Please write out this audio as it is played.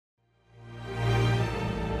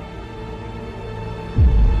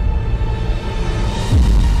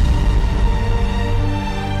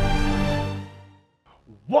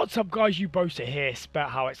What's up guys, Ubaau here, Spat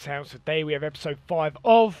How It Sounds. Today we have episode 5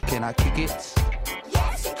 of Can I Kick It?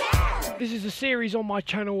 Yes, you can! This is a series on my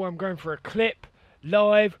channel where I'm going for a clip,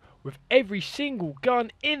 live, with every single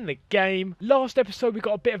gun in the game. Last episode we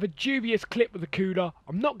got a bit of a dubious clip with the Cuda.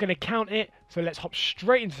 I'm not going to count it, so let's hop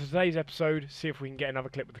straight into today's episode, see if we can get another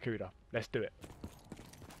clip with the Cuda. Let's do it.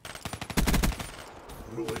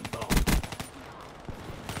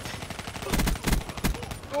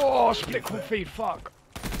 Oh, split quad feed, fuck.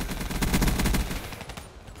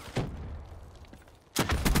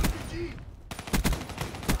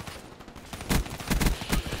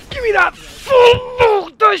 Give me that!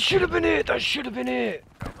 Oh, that should have been it! That should have been it!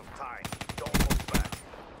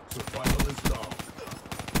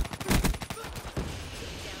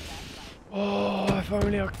 Oh, if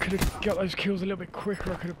only I could have got those kills a little bit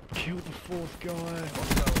quicker, I could have killed the fourth guy.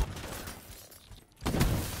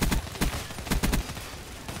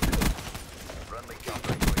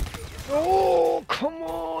 Oh, come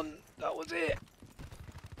on! That was it!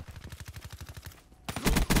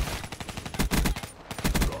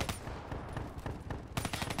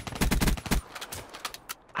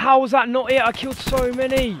 How was that not it? I killed so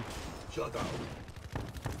many! Shut down.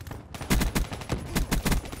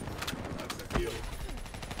 That's a kill.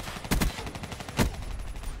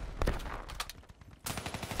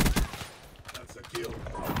 That's a kill.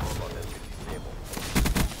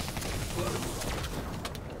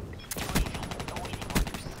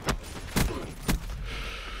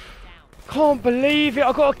 Can't believe it!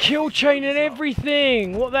 I got a kill chain and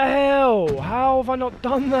everything! What the hell? How have I not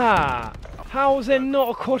done that? How was there not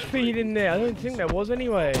a quad feed in there? I don't think there was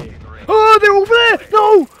anyway. Oh, they're all there!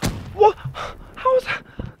 No! What? How was that?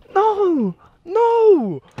 No!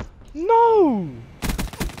 No! No!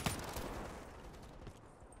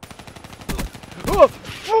 Oh,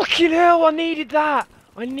 fucking hell! I needed that!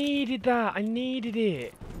 I needed that! I needed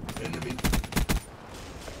it! Enemy.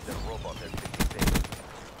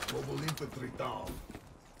 Global infantry down.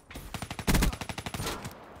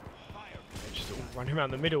 Just all running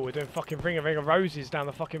around the middle. We're doing fucking ring of roses down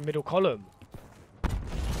the fucking middle column. Global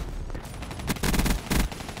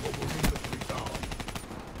infantry down.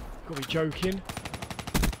 You gotta be joking.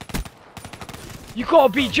 You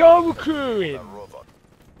gotta be joking!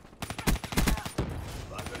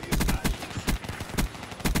 Battery is smashed.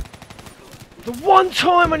 The one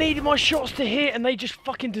time I needed my shots to hit and they just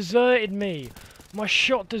fucking deserted me. My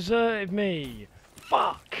shot deserted me.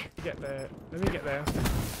 Fuck! Let me get there. Let me get there.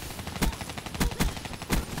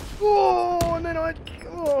 Oh, and then I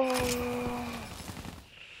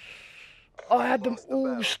had them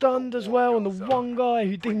all stunned as well, and the one guy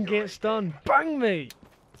who didn't get stunned banged me.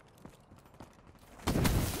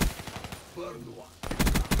 Burned one.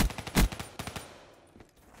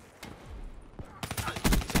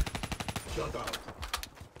 Shut out.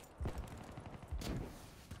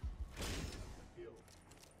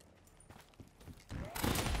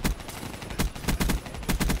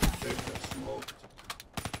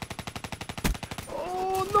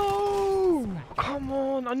 Oh no! Come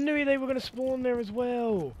on! I knew they were going to spawn there as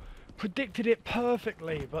well. Predicted it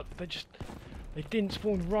perfectly, but they didn't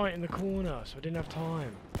spawn right in the corner, so I didn't have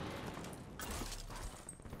time.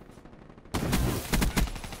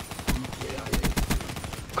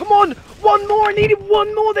 Come on! One more! I needed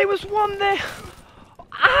one more! There was one there!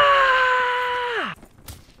 Ah!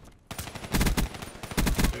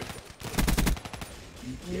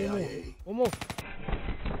 One more.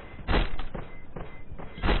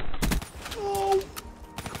 Oh!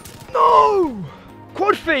 No!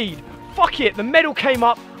 Quad feed! Fuck it! The medal came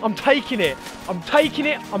up. I'm taking it. I'm taking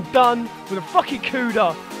it. I'm done with a fucking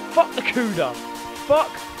Cuda. Fuck the Cuda. Fuck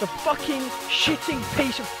the fucking shitting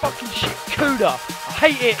piece of fucking shit Cuda.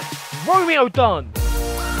 I hate it. Romeo done.